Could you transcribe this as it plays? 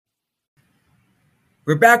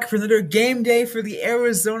We're back for another game day for the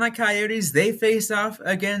Arizona Coyotes. They face off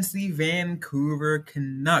against the Vancouver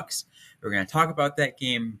Canucks. We're going to talk about that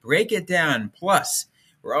game, break it down. Plus,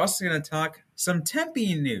 we're also going to talk some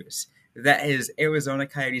Tempe news that is Arizona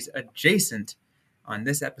Coyotes adjacent on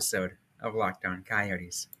this episode of Locked On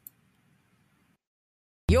Coyotes.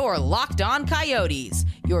 You're Locked On Coyotes,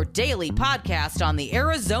 your daily podcast on the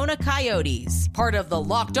Arizona Coyotes, part of the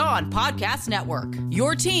Locked On Podcast Network,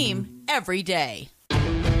 your team every day.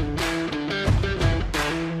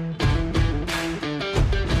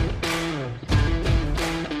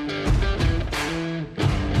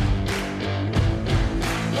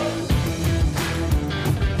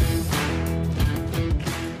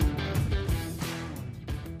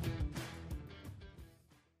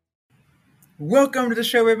 Welcome to the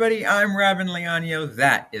show, everybody. I'm Robin Leonio.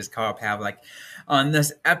 That is Carl Pavlik. On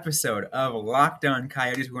this episode of Locked On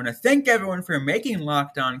Coyotes, we want to thank everyone for making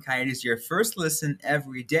Locked On Coyotes your first listen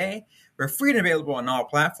every day. We're free and available on all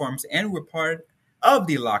platforms, and we're part of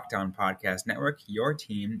the Locked On Podcast Network, your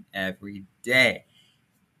team every day.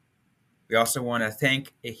 We also want to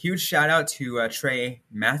thank a huge shout out to Trey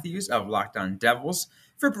Matthews of Locked On Devils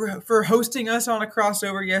for hosting us on a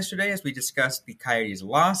crossover yesterday as we discussed the Coyotes'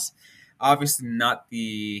 loss. Obviously not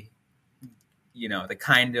the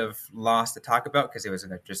kind of loss to talk about because it was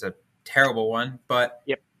just a terrible one, but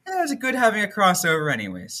It was good having a crossover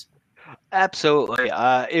anyways. Absolutely.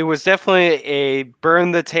 It was definitely a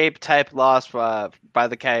burn the tape type loss by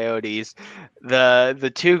the Coyotes.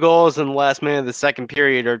 The 2 goals in the last minute of the second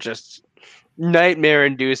period are just nightmare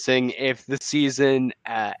inducing if the season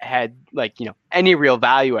had any real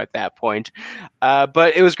value at that point.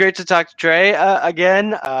 But it was great to talk to Trey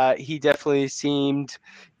again. He definitely seemed,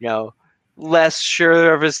 less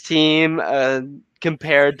sure of his team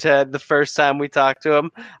compared to the first time we talked to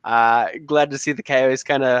him. Glad to see the Coyotes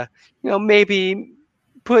kind of, maybe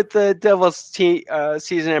put the Devils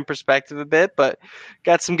season in perspective a bit, but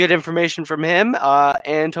got some good information from him,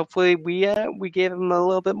 and hopefully we gave him a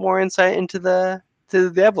little bit more insight into the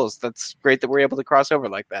Devils. That's great that we're able to cross over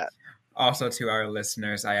like that. Also, to our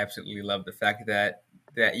listeners, I absolutely love the fact that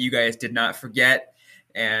you guys did not forget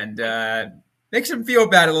and makes him feel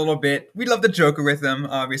bad a little bit. We love to joke with him.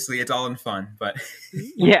 Obviously, it's all in fun, but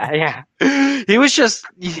yeah. He was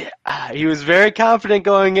he was very confident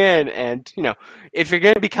going in, and if you're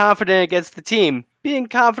going to be confident against the team, being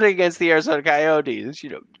confident against the Arizona Coyotes,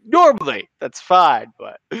 normally that's fine,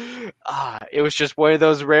 but it was just one of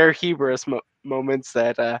those rare hubris moments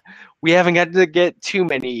that we haven't got to get too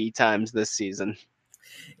many times this season.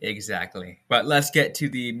 Exactly. But let's get to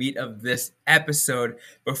the meat of this episode.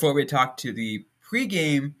 Before we talk to the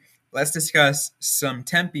pregame, let's discuss some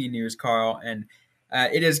Tempe news, Carl. And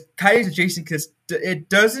it is Coyotes adjacent because it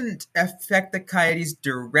doesn't affect the Coyotes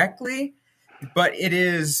directly, but it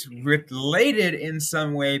is related in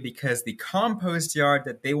some way because the compost yard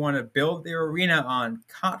that they want to build their arena on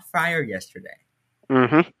caught fire yesterday.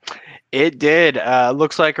 Mm-hmm. It did.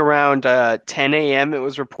 Looks like around 10 a.m. it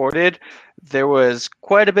was reported. There was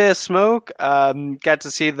quite a bit of smoke. Got to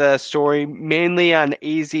see the story mainly on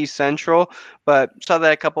AZ Central, but saw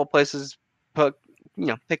that a couple of places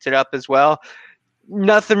picked it up as well.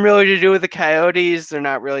 Nothing really to do with the Coyotes. They're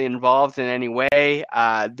not really involved in any way.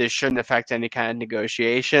 This shouldn't affect any kind of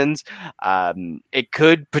negotiations. It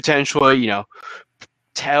could potentially,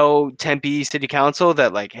 tell Tempe City Council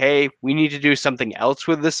that hey, we need to do something else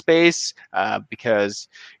with this space because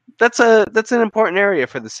that's an important area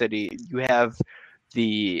for the city. You have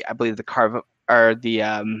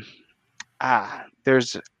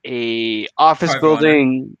there's a office Carvana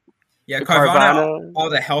building. Yeah, Carvana, all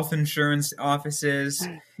the health insurance offices.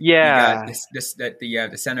 Yeah, you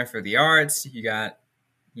got the Center for the Arts. You got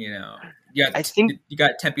you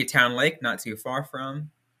got Tempe Town Lake, not too far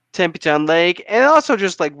from Tempe Town Lake, and also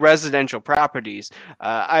just residential properties.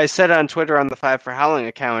 I said on Twitter on the 5 for Howling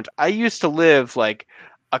account, I used to live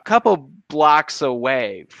a couple blocks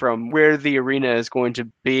away from where the arena is going to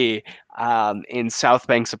be in South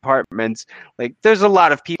Banks Apartments. There's a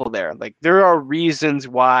lot of people there. There are reasons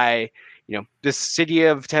why, the city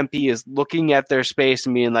of Tempe is looking at their space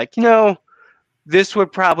and being this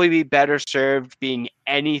would probably be better served being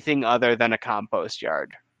anything other than a compost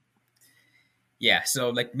yard. Yeah,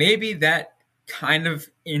 so maybe that kind of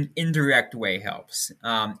indirect way helps.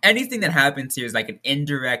 Anything that happens here is an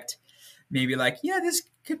indirect, maybe this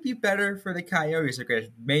could be better for the Coyotes.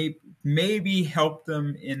 Maybe help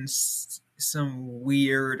them in some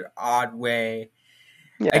weird, odd way.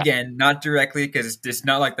 Yeah. Again, not directly because it's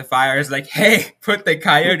not like the fire is hey, put the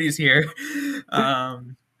Coyotes here.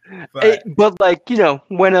 But like,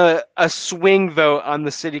 when a swing vote on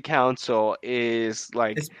the city council is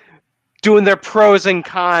like It's- doing their pros and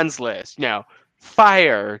cons list,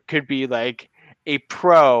 fire could be like a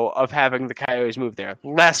pro of having the Coyotes move there.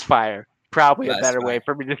 Less fire, probably a better way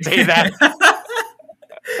for me to say that.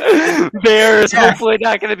 There's hopefully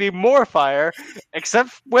not going to be more fire,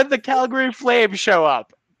 except when the Calgary Flames show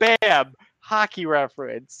up. Bam! Hockey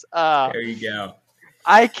reference. There you go.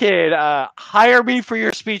 I can hire me for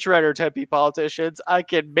your speechwriter, Tempe politicians. I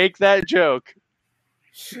can make that joke.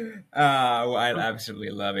 Well, I absolutely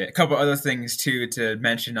love it. A couple other things too to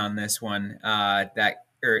mention on this one I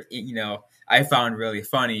found really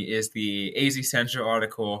funny is the AZ Central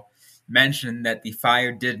article mentioned that the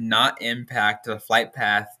fire did not impact the flight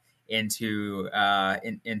path into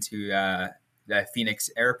the Phoenix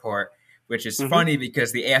airport, which is funny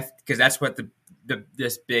because because that's what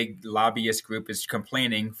this big lobbyist group is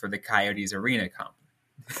complaining for the Coyotes arena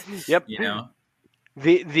complex. Yep.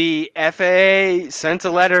 The FAA sent a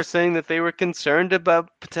letter saying that they were concerned about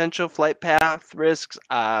potential flight path risks.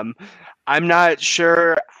 I'm not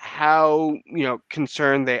sure how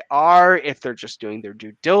concerned they are, if they're just doing their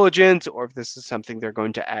due diligence or if this is something they're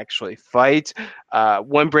going to actually fight.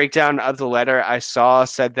 One breakdown of the letter I saw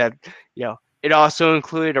said that it also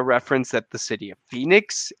included a reference that the city of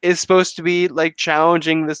Phoenix is supposed to be like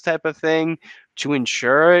challenging this type of thing to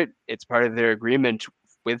ensure it. It's part of their agreement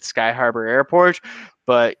with Sky Harbor Airport,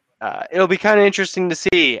 but it'll be kind of interesting to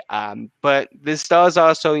see. But this does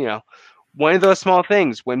also, one of those small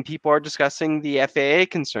things when people are discussing the FAA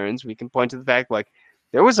concerns, we can point to the fact like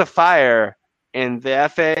there was a fire and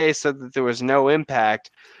the FAA said that there was no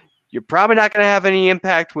impact. You're probably not going to have any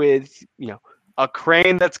impact with, a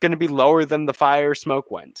crane that's going to be lower than the fire smoke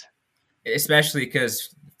went. Especially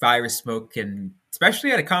because fire smoke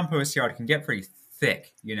especially at a compost yard, can get pretty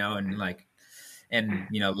thick, and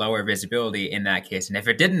lower visibility in that case. And if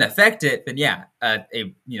it didn't affect it, then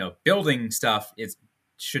building stuff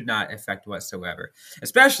should not affect whatsoever.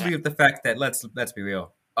 Especially with the fact that let's be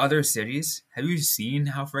real, other cities, have you seen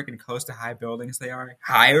how freaking close to high buildings they are?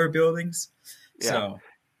 Higher buildings. Yeah, so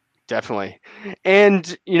definitely.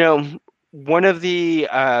 And one of the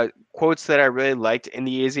quotes that I really liked in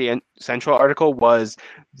the AZ Central article was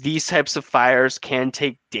these types of fires can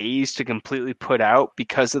take days to completely put out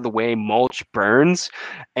because of the way mulch burns.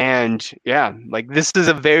 And this is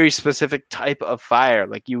a very specific type of fire.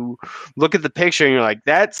 Like you look at the picture and you're like,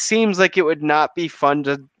 that seems like it would not be fun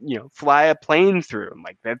to, fly a plane through.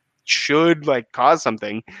 Like that should cause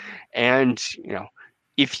something. And,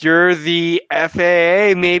 if you're the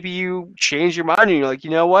FAA, maybe you change your mind and you're like,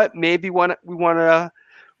 you know what? Maybe we want to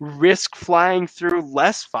risk flying through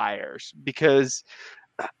less fires, because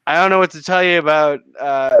I don't know what to tell you about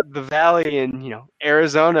the valley in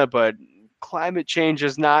Arizona, but climate change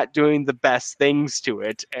is not doing the best things to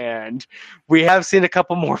it, and we have seen a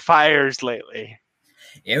couple more fires lately.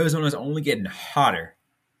 Arizona's only getting hotter.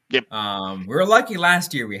 Yep. We were lucky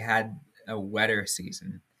last year we had a wetter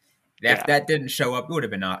season. If that didn't show up, it would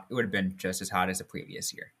have been just as hot as the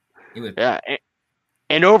previous year. It was. Yeah.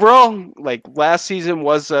 And overall, last season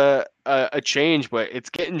was a change, but it's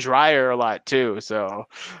getting drier a lot too. So,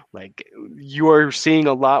 you are seeing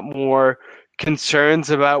a lot more concerns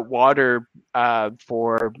about water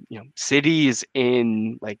for cities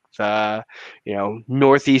in the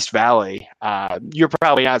Northeast Valley. You're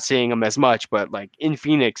probably not seeing them as much, but in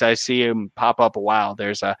Phoenix, I see them pop up a while.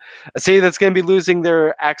 There's a city that's going to be losing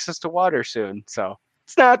their access to water soon, so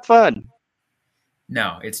it's not fun.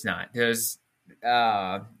 No, it's not. There's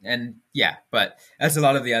but that's a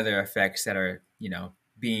lot of the other effects that are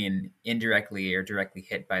being indirectly or directly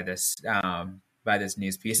hit by this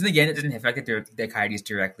news piece. And again, it doesn't affect the Coyotes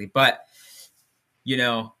directly, but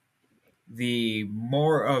the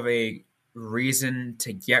more of a reason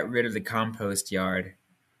to get rid of the compost yard,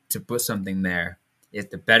 to put something there, is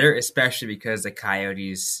the better, especially because the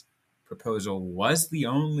Coyotes proposal was the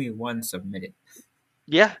only one submitted.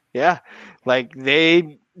 Yeah.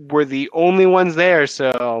 They were the only ones there,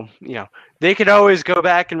 so they could always go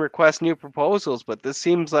back and request new proposals, but this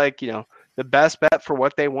seems like the best bet for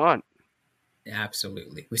what they want.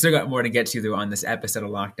 Absolutely. We still got more to get to though on this episode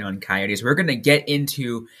of Locked On Coyotes. We're going to get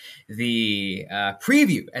into the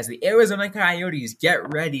preview as the Arizona Coyotes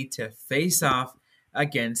get ready to face off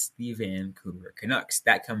against the Vancouver Canucks.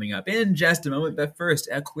 That coming up in just a moment, but first,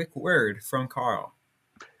 a quick word from Carl.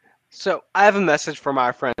 So I have a message from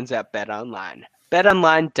our friends at BetOnline.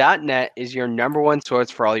 BetOnline.net is your number one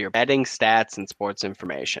source for all your betting, stats, and sports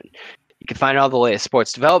information. You can find all the latest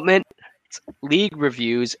sports development, updates, league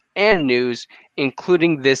reviews, and news,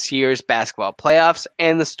 including this year's basketball playoffs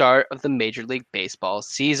and the start of the Major League Baseball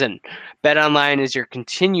season. BetOnline is your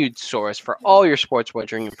continued source for all your sports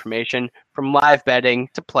wagering information, from live betting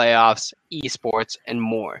to playoffs, esports, and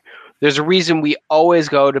more. There's a reason we always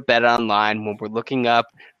go to BetOnline when we're looking up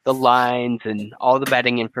the lines and all the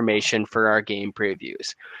betting information for our game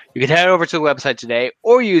previews. You can head over to the website today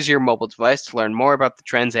or use your mobile device to learn more about the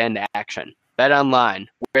trends and action. BetOnline,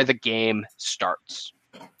 where the game starts.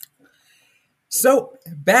 So,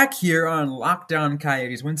 back here on Locked On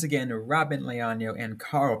Coyotes, once again, Robin Leonio and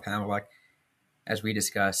Carl Pavlik, as we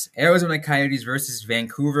discuss Arizona Coyotes versus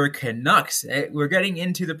Vancouver Canucks. We're getting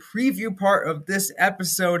into the preview part of this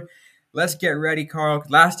episode. Let's get ready, Carl.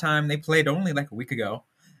 Last time they played only like a week ago.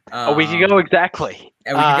 A week ago, exactly.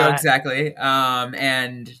 And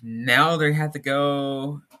now they have to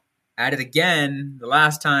go at it again. The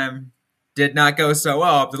last time did not go so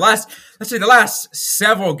well. The last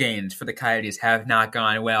several games for the Coyotes have not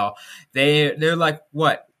gone well. They're like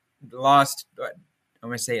lost. I'm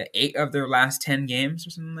gonna say 8 of their last 10 games or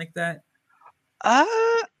something like that.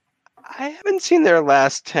 I haven't seen their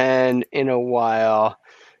last 10 in a while,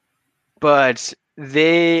 but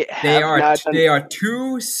they are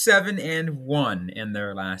 2-7-1 in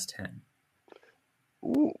their last 10.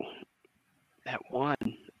 Ooh, that one.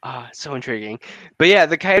 So intriguing. But yeah,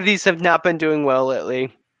 the Coyotes have not been doing well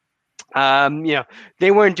lately.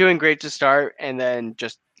 They weren't doing great to start, and then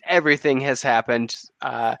just everything has happened.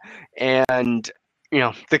 And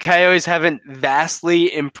the Coyotes haven't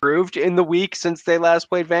vastly improved in the week since they last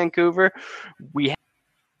played Vancouver. We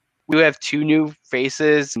have 2 new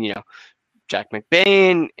faces, Jack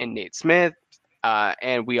McBain and Nate Smith,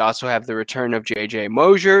 and we also have the return of JJ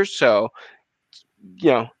Mosier. So,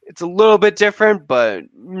 it's a little bit different, but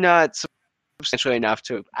not substantially enough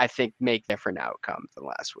to, I think, make different outcomes than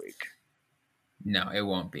last week. No, it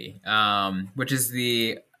won't be. Which is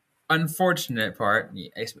the unfortunate part.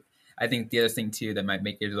 I think the other thing, too, that might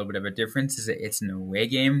make it a little bit of a difference is that it's an away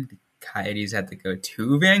game. The Coyotes had to go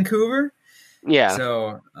to Vancouver. Yeah.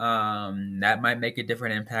 So that might make a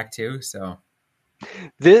different impact, too. So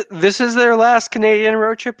this is their last Canadian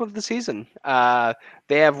road trip of the season.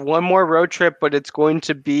 They have one more road trip, but it's going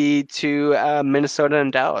to be to Minnesota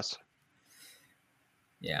and Dallas.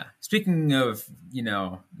 Yeah. Speaking of,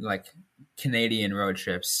 like Canadian road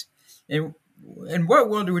trips, in what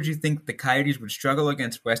world would you think the Coyotes would struggle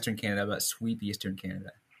against Western Canada but sweep Eastern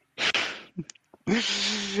Canada?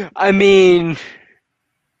 I mean,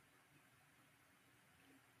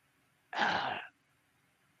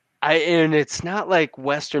 and it's not like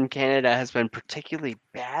Western Canada has been particularly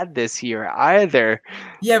bad this year either.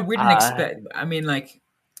 Yeah, we didn't expect. I mean,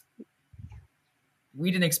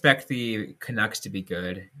 we didn't expect the Canucks to be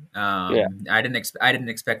good. I didn't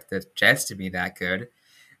expect the Jets to be that good.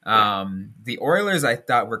 The Oilers, I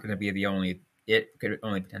thought, were going to be the only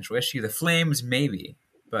potential issue. The Flames, maybe,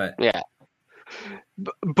 but yeah.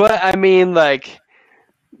 But I mean, the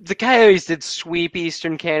Coyotes did sweep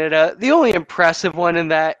Eastern Canada. The only impressive one in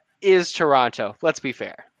that is Toronto. Let's be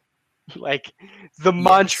fair.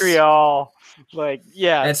 Montreal,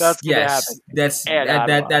 that's gonna happen.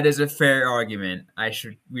 That is a fair argument.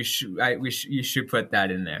 You should put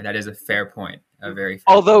that in there. That is a fair point. A very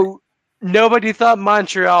fair Although point. Nobody thought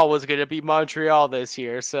Montreal was gonna be Montreal this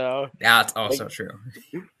year, so that's also true.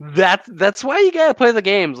 That's why you gotta play the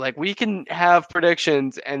games. We can have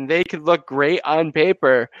predictions and they could look great on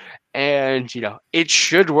paper, and it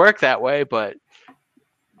should work that way, but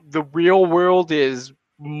the real world is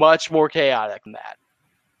much more chaotic than that.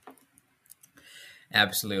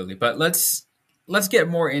 Absolutely, but let's get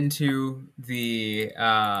more into the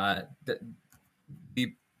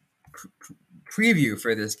preview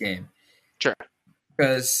for this game. Sure.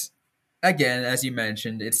 Because again, as you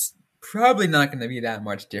mentioned, it's probably not going to be that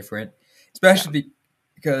much different, especially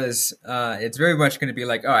because it's very much going to be all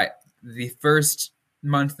right, the first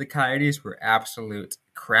month the Coyotes were absolute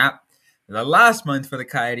crap. The last month for the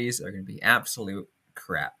Coyotes are going to be absolute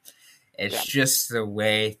crap. It's just the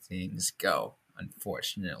way things go,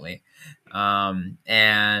 unfortunately.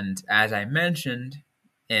 And as I mentioned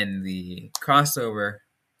in the crossover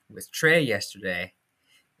with Trey yesterday,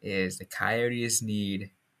 is the Coyotes need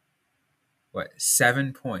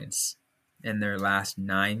 7 points in their last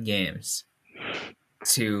 9 games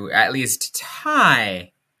to at least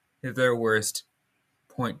tie their worst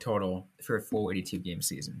point total for a full 82 game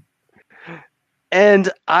season.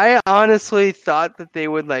 And I honestly thought that they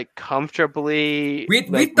would comfortably. We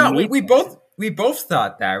both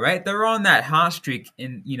thought that, right? They're on that hot streak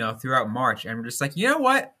in throughout March, and we're just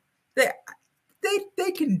what they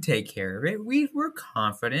can take care of it. We're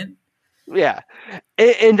confident. Yeah,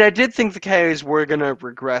 and I did think the Coyotes were gonna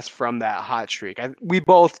regress from that hot streak. We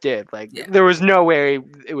both did. Like, Yeah. there was no way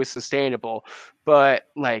it was sustainable. But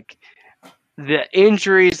like, the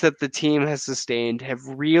injuries that the team has sustained have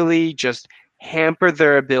really just hampered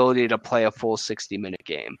their ability to play a full 60-minute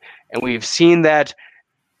game, and we've seen that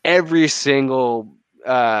every single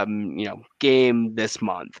game this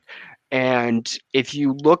month. And if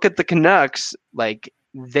you look at the Canucks, like,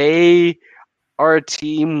 they are a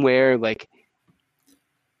team where, like,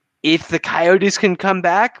 if the Coyotes can come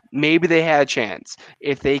back, maybe they had a chance.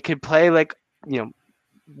 If they could play, like,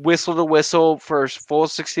 whistle to whistle for full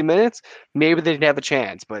 60 minutes, maybe they'd have a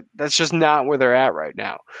chance. But that's just not where they're at right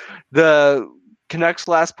now. The Canucks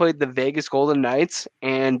last played the Vegas Golden Knights,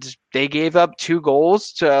 and they gave up 2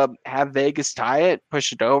 goals to have Vegas tie it,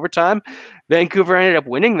 push it to overtime. Vancouver ended up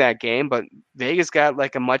winning that game, but Vegas got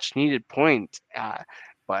like a much needed point.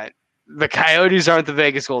 But the Coyotes aren't the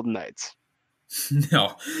Vegas Golden Knights.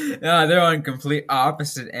 No, they're on complete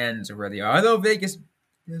opposite ends where they are. Although Vegas,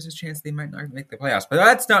 there's a chance they might not make the playoffs, but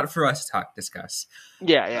that's not for us to discuss.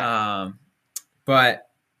 Yeah. But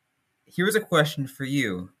here's a question for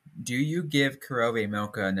you: do you give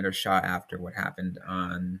Vejmelka another shot after what happened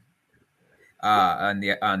on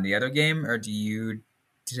the other game, or do you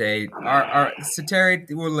say, Terry,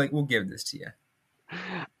 we'll give this to you?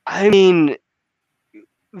 I mean,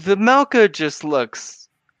 Vejmelka just looks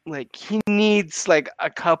like he needs like a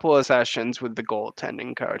couple of sessions with the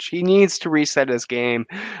goaltending coach. He needs to reset his game.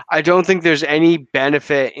 I don't think there's any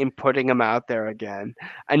benefit in putting him out there again.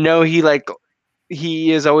 I know he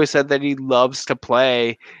has always said that he loves to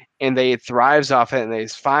play and that he thrives off it and that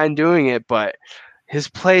he's fine doing it, but his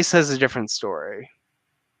play says a different story.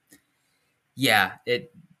 Yeah,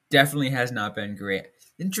 it definitely has not been great.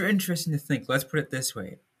 Interesting to think. Let's put it this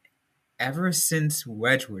way. Ever since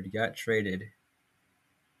Wedgewood got traded,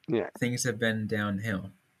 things have been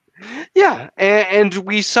downhill. Yeah, and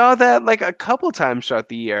we saw that like a couple times throughout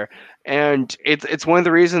the year, and it's one of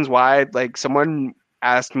the reasons why, like, someone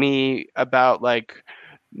asked me about like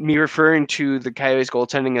me referring to the Coyotes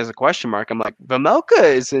goaltending as a question mark. I'm like, Vejmelka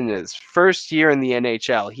is in his first year in the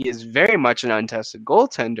NHL. He is very much an untested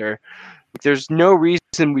goaltender. There's no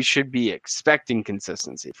reason we should be expecting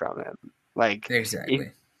consistency from him. Like,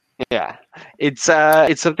 exactly.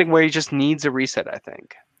 It's something where he just needs a reset, I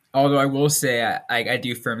think. Although I will say, I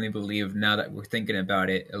do firmly believe, now that we're thinking about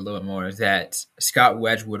it a little bit more, that Scott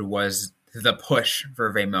Wedgewood was the push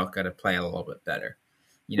for Vejmelka to play a little bit better.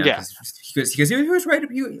 Because he was right.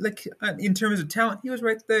 In terms of talent, he was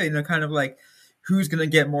right there. Kind of like who's going to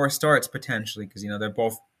get more starts potentially, because they're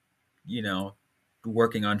both,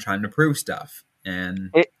 working on trying to prove stuff,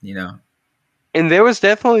 and And there was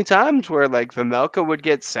definitely times where like Vejmelka would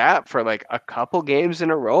get sat for like a couple games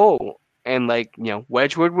in a row. And like,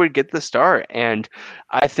 Wedgewood would get the start. And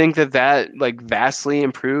I think that like vastly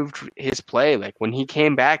improved his play. Like, when he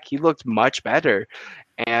came back, he looked much better.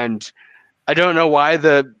 And I don't know why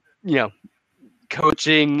the,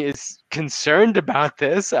 coaching is concerned about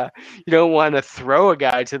this. You don't want to throw a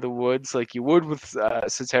guy to the woods like you would with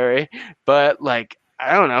Sateri. But like,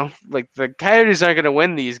 I don't know. Like, the Coyotes aren't going to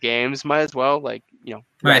win these games. Might as well, like,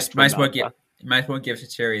 might as well give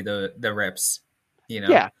Sateri the reps.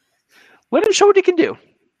 Yeah. Let him show what he can do.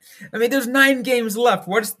 I mean, there's 9 games left.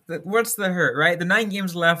 What's the hurt, right? The 9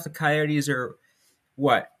 games left, the Coyotes are,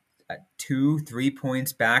 2-3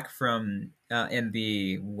 points back from in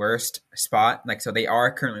the worst spot. Like, so they are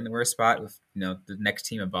currently in the worst spot with, the next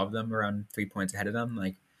team above them around 3 points ahead of them.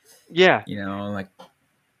 Like, yeah. Like.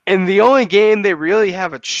 And the only game they really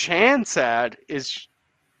have a chance at is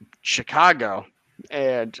Chicago.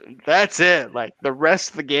 And that's it. Like, the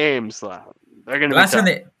rest of the games, they're gonna last time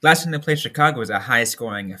they played Chicago was a high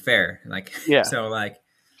scoring affair. Like, so like,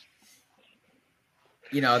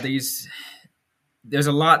 there's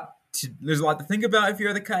a lot to think about if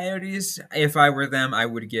you're the Coyotes. If I were them, I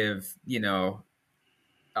would give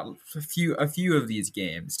a few of these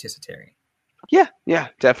games to Sateri. Yeah,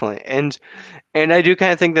 definitely. And I do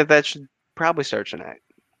kind of think that should probably start tonight.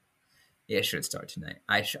 It should start tonight.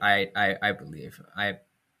 I believe.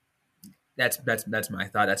 That's my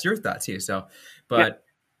thought. That's your thought too. So, but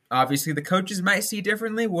obviously the coaches might see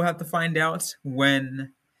differently. We'll have to find out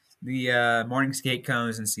when the morning skate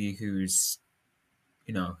comes and see who's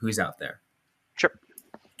out there. Sure.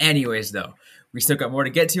 Anyways, though, we still got more to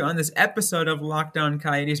get to on this episode of Locked On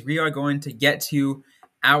Coyotes. We are going to get to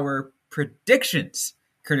our predictions,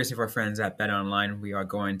 courtesy of our friends at BetOnline. We are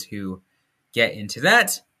going to get into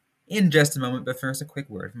that in just a moment, but first, a quick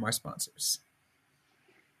word from our sponsors.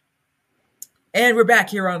 And we're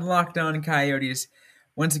back here on Locked On Coyotes,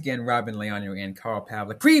 Once again, Robin Leano and Carl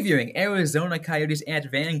Pavlik previewing Arizona Coyotes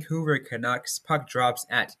and Vancouver Canucks. Puck drops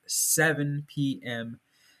at 7 p.m.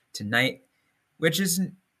 tonight, which is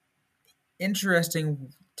an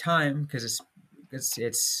interesting time because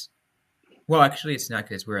it's well, actually, it's not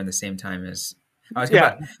because we're in the same time as. We're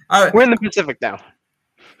in the Pacific now.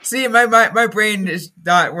 See, my brain is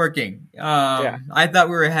not working. I thought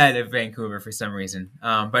we were ahead of Vancouver for some reason,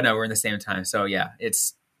 but no, we're in the same time. So yeah,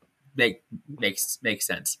 it's makes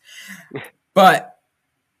sense. But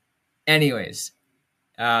anyways,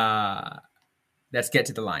 let's get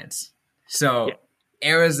to the lines. So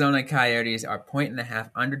Arizona Coyotes are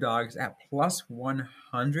 1.5 underdogs at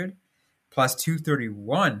 +100,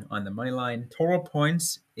 +231 on the money line. Total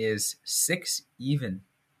points is 6 even.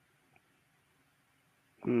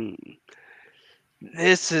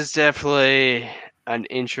 This is definitely an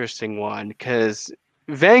interesting one because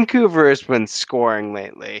Vancouver has been scoring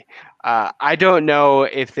lately. I don't know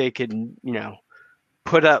if they could,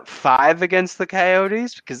 put up 5 against the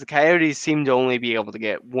Coyotes because the Coyotes seem to only be able to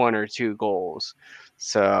get 1 or 2 goals.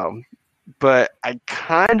 So, but I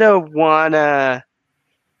kind of want to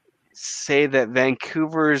say that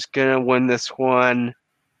Vancouver's going to win this one.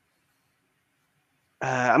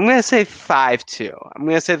 I'm going to say 5-2. I'm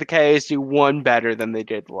going to say the Coyotes do 1 better than they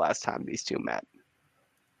did the last time these two met.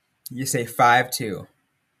 You say 5-2.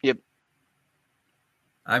 Yep.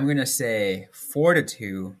 I'm going to say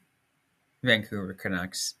 4-2 Vancouver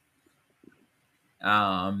Canucks.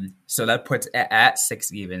 So that puts at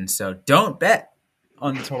 6 even. So don't bet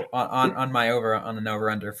on the on my over on an over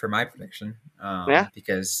under for my prediction.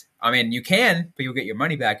 Because I mean you can, but you'll get your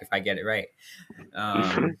money back if I get it right.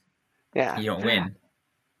 You don't win.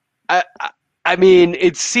 I mean,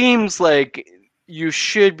 it seems like you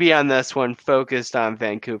should be on this one focused on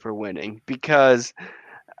Vancouver winning because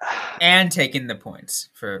and taking the points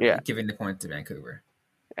for giving the points to Vancouver.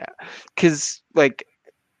 Yeah, because the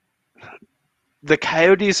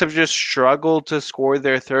Coyotes have just struggled to score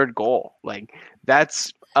their 3rd goal. Like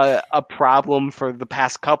that's a problem for the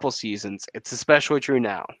past couple seasons. It's especially true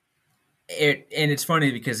now. And it's funny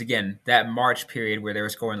because again, that March period where they were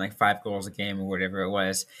scoring like 5 goals a game or whatever it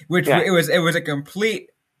was, which it was a complete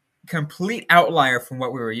outlier from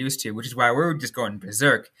what we were used to, which is why we were just going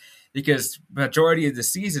berserk. Because majority of the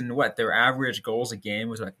season, their average goals a game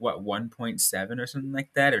was 1.7 or something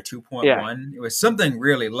like that, or 2.1. Yeah. It was something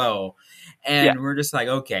really low, and we're just like,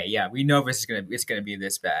 okay, we know it's gonna be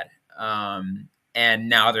this bad. And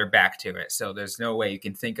now they're back to it, so there's no way you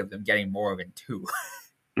can think of them getting more than 2.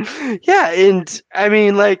 Yeah, and I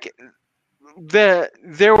mean,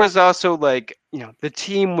 there was also the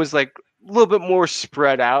team was a little bit more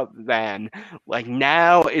spread out than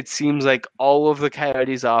now it seems like all of the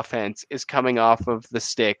Coyotes offense is coming off of the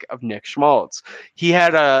stick of Nick Schmaltz. He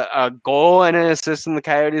had a goal and an assist in the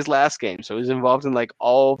Coyotes last game, so he was involved in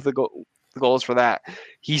all of the goals for that.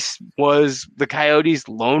 He was the Coyotes'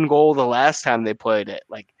 lone goal the last time they played it.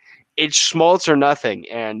 It's Schmaltz or nothing,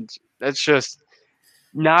 and that's just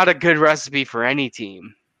not a good recipe for any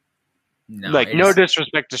team. No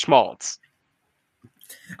disrespect to Schmaltz.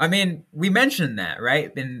 I mean, we mentioned that,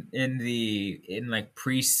 right? In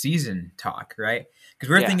preseason talk, right? Because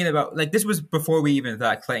we're thinking about this was before we even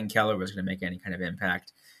thought Clayton Keller was going to make any kind of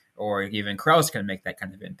impact, or even Krause going to make that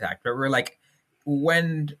kind of impact. But we're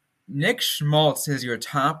when Nick Schmaltz is your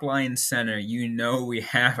top line center, we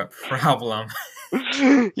have a problem.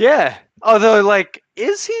 Yeah, although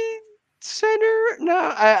is he center?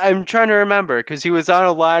 No, I'm trying to remember because he was on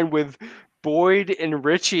a line with Boyd and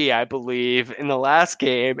Richie, I believe, in the last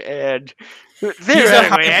game, and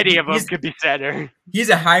theoretically any of them could be center. He's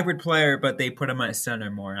a hybrid player, but they put him at center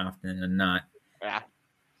more often than not. Yeah.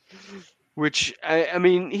 Which, I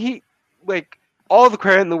mean, he, all the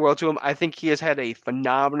credit in the world to him. I think he has had a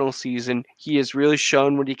phenomenal season. He has really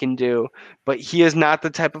shown what he can do, but he is not the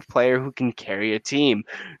type of player who can carry a team.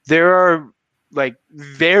 There are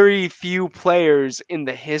very few players in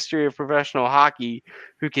the history of professional hockey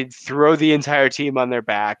who can throw the entire team on their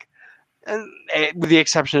back, and with the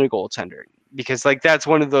exception of goaltender. Because that's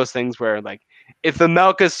one of those things where if the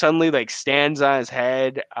Melka suddenly stands on his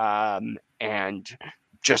head and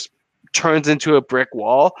just turns into a brick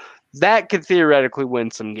wall, that could theoretically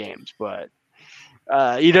win some games. But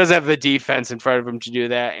he doesn't have the defense in front of him to do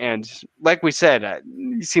that, and like we said,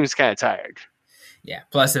 he seems kind of tired. Yeah.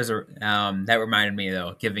 Plus, there's that reminded me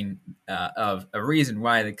though, giving of a reason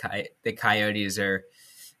why the Coyotes are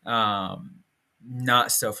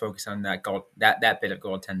not so focused on that bit of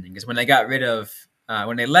goaltending, because when they got rid of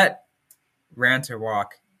when they let Ranter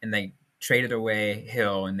walk and they traded away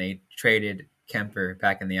Hill and they traded Kemper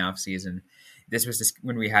back in the offseason, this was just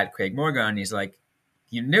when we had Craig Morgan. He's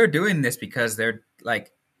they're doing this because they're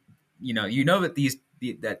like,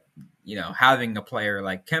 that having a player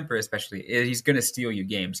like Kemper, especially, he's going to steal you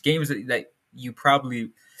games that you probably,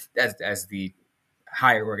 as the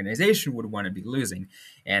higher organization, would want to be losing.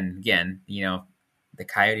 And again, the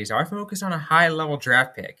Coyotes are focused on a high level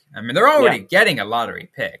draft pick. I mean, they're already getting a lottery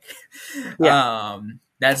pick. Yeah.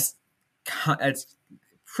 That's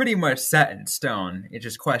pretty much set in stone. It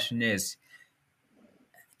just question is,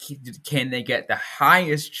 can they get the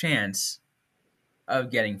highest chance of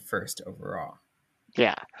getting first overall?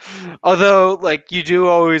 Yeah. Although, like, you do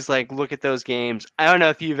always like look at those games. I don't know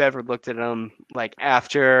if you've ever looked at them like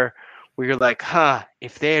after where you're like,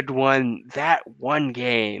 if they had won that one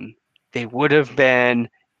game, they would have been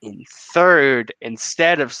in third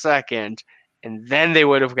instead of second, and then they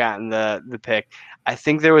would have gotten the pick. I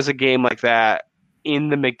think there was a game like that in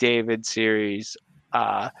the McDavid series.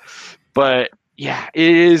 But yeah,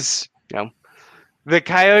 it is, the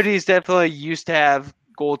Coyotes definitely used to have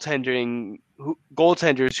goaltenders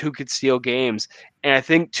who could steal games. And I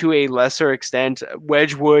think to a lesser extent,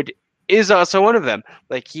 Wedgwood is also one of them.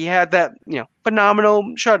 Like, he had that, phenomenal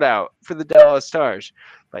shutout for the Dallas Stars.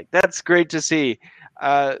 Like, that's great to see.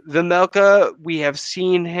 Vejmelka, we have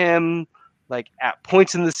seen him, like, at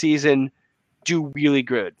points in the season do really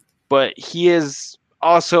good. But he is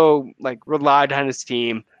also, like, relied on his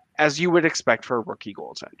team, as you would expect for a rookie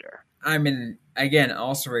goaltender. I mean, again,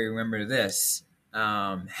 also remember this.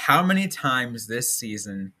 How many times this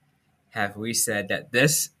season have we said that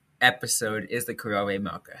this episode is the Kirill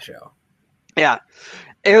Vejmelka show? Yeah.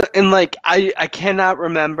 And like, I cannot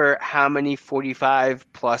remember how many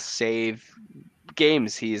 45-plus save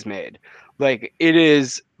games he's made. Like, it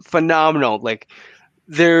is phenomenal. Like,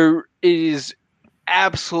 there is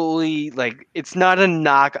absolutely, like, it's not a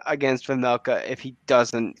knock against Vejmelka if he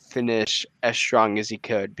doesn't finish as strong as he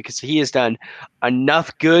could, because he has done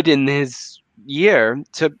enough good in his year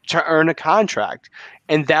to earn a contract,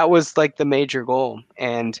 and that was like the major goal.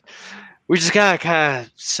 And we just gotta kind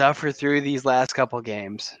of suffer through these last couple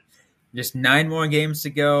games. Just 9 more games to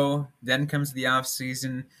go. Then comes the off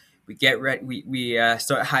season. We get ready. We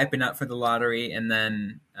start hyping up for the lottery, and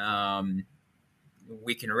then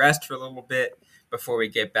we can rest for a little bit before we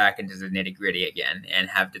get back into the nitty gritty again and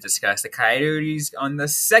have to discuss the Coyotes on the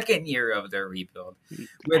second year of their rebuild,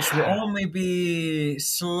 which will only be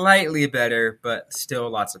slightly better, but still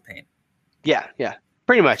lots of pain. Yeah,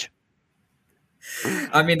 pretty much.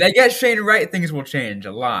 I mean, they get Shane Wright, things will change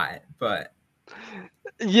a lot, but...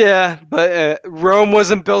 Yeah, but Rome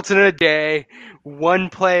wasn't built in a day. One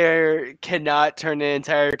player cannot turn an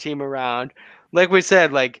entire team around. Like we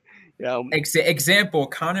said, Example,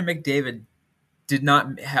 Connor McDavid did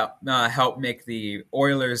not help make the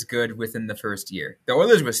Oilers good within the first year. The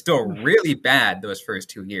Oilers were still really bad those first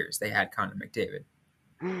 2 years. They had Connor McDavid.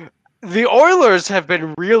 The Oilers have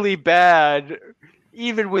been really bad,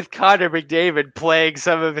 even with Connor McDavid playing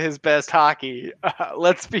some of his best hockey.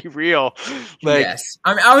 Let's be real. Yes.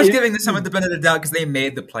 I mean, I was giving some of the benefit of the doubt because they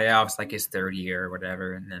made the playoffs like his third year or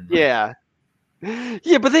whatever. And then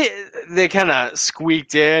Yeah, but they kind of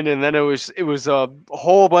squeaked in, and then it was a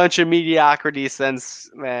whole bunch of mediocrity since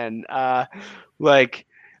then. Like,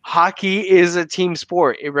 hockey is a team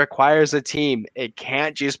sport. It requires a team. It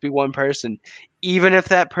can't just be one person. Even if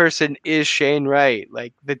that person is Shane Wright,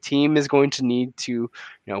 like, the team is going to need to,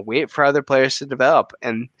 wait for other players to develop,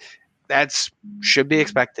 and that should be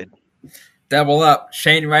expected. Double up,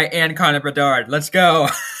 Shane Wright and Connor Bedard. Let's go.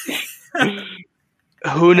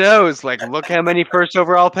 Who knows? Like, look how many first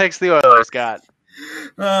overall picks the Oilers got.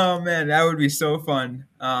 Oh man, that would be so fun.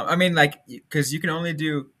 I mean, like, because you can only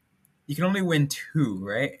win 2,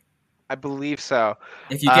 right? I believe so.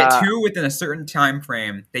 If you get 2 within a certain time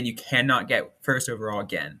frame, then you cannot get first overall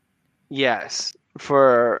again. Yes,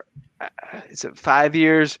 for is it 5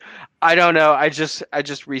 years? I don't know. I just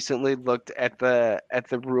recently looked at the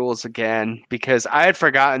rules again because I had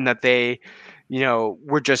forgotten that they,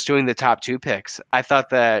 we're just doing the top 2 picks. I thought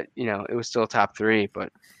that, it was still top 3,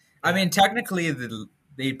 but I mean, technically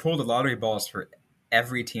they pull the lottery balls for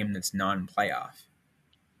every team that's non-playoff.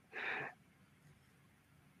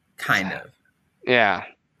 Kind of. Yeah.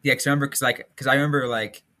 Yeah, because I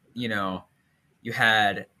remember you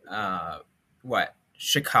had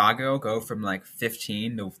Chicago go from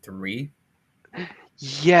 15 to 3.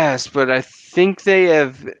 Yes, but I think they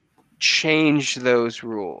have changed those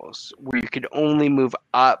rules where you could only move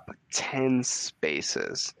up 10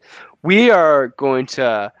 spaces. We are going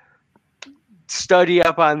to study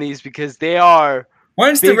up on these because they are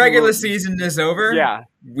once the regular season is over. Yeah,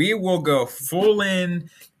 we will go full in.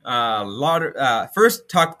 First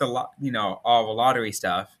talk all the lottery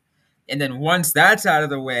stuff, And then once that's out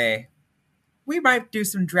of the way, we might do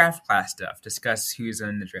some draft class stuff, discuss who's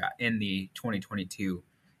in the draft in the 2022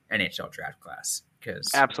 NHL draft class.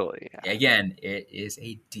 Because Absolutely. Yeah. again, it is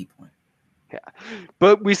a deep one. Yeah.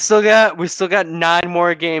 But we still got 9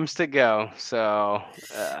 more games to go. So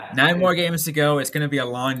 9 more games to go. It's going to be a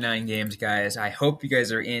long 9 games, guys. I hope you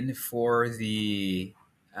guys are in for the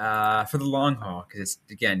long haul, because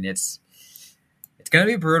it's going to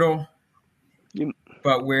be brutal.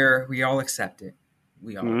 But we all accept it.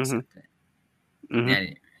 We all accept it.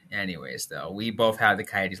 Mm-hmm. Anyways, though, we both have the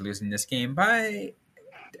Coyotes losing this game by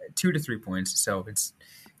 2 to 3 points. So it's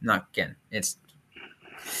not, again,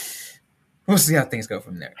 we'll see how things go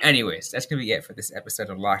from there. Anyways, that's going to be it for this episode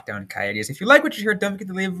of Locked On Coyotes. If you like what you heard, don't forget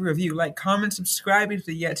to leave a review, like, comment, subscribe if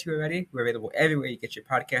you're yet to already. We're available everywhere you get your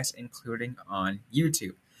podcasts, including on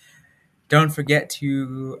YouTube. Don't forget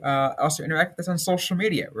to also interact with us on social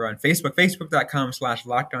media. We're on Facebook,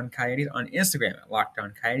 facebook.com/LockedOnCoyotes, on Instagram at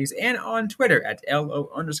LockedOnCoyotes, and on Twitter at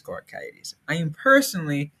LO_Coyotes. I am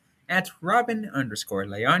personally at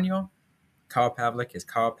Robin_Leonio. Kyle Pavlik is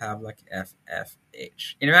Kyle Pavlik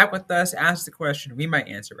FFH. Interact with us, ask the question, we might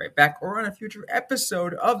answer right back, or on a future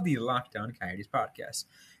episode of the Locked On Coyotes podcast.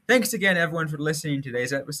 Thanks again, everyone, for listening to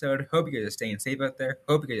today's episode. Hope you guys are staying safe out there.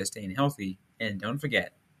 Hope you guys are staying healthy. And don't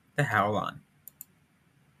forget to howl on.